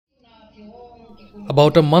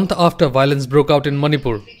About a month after violence broke out in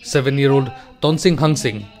Manipur, 7-year-old Tonsing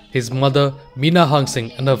Hangshing, his mother Meena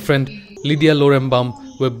Hangsing and her friend Lydia Lourembam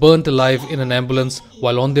were burnt alive in an ambulance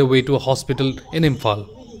while on their way to a hospital in Imphal.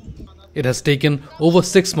 It has taken over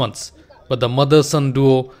 6 months, but the mother-son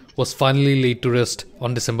duo was finally laid to rest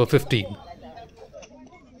on December 15.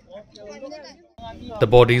 The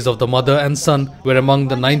bodies of the mother and son were among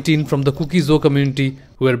the 19 from the Kuki-Zo community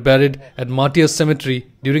who were buried at Martyrs Cemetery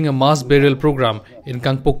during a mass burial program in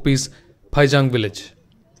Kangpokpi's Phaijang village.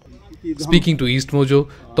 Speaking to EastMojo,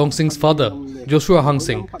 Tonsing's father, Joshua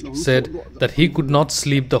Hangshing, said that he could not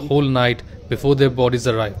sleep the whole night before their bodies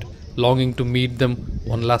arrived, longing to meet them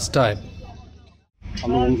one last time.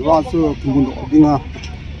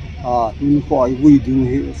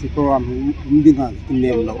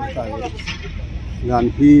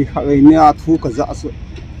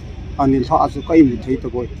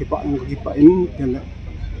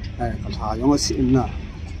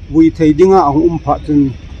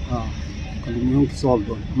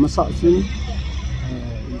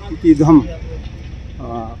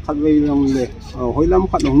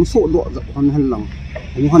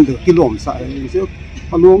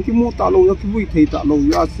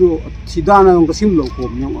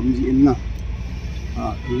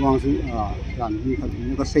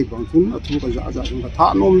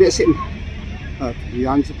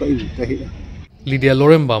 Lydia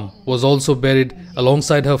Lourembam was also buried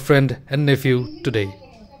alongside her friend and nephew today.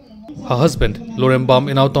 Her husband, Lourembam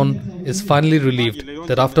Inauton, is finally relieved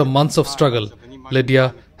that after months of struggle,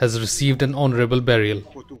 Lydia has received an honorable burial.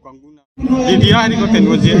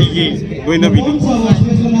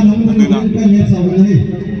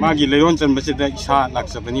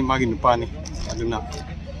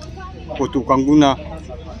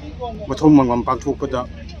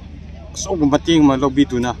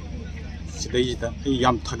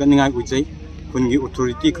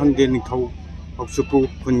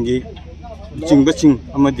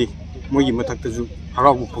 Moji mataktazu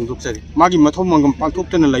harabu pongdoksari magi mathom mangam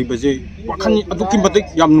pangthoptana laibaje wakhani aduki matik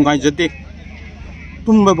yam nungai jate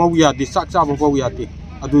tumba bau yati sak chaba bau yati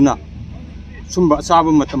aduna sumba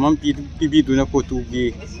chaba matamam pibi duna kotu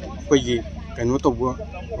gi koigi kaino tobo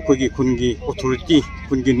koigi khungi authority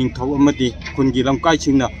khungi ningthau amadi khungi lamkai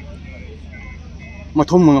chingna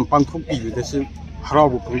mathom mangam pangthoppi bidasu.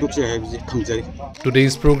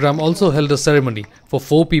 Today's program also held a ceremony for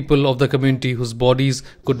 4 people of the community whose bodies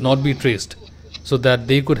could not be traced, so that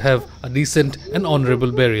they could have a decent and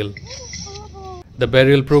honorable burial. The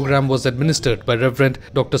burial program was administered by Reverend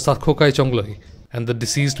Dr. Sakhokai Chongloi, and the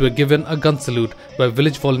deceased were given a gun salute by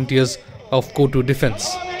village volunteers of Kotu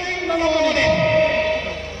Defence.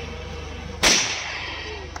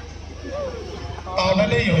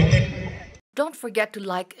 Don't forget to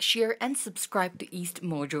like, share and subscribe to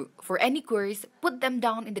EastMojo. For any queries, put them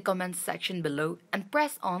down in the comments section below and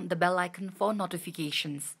press on the bell icon for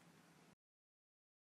notifications.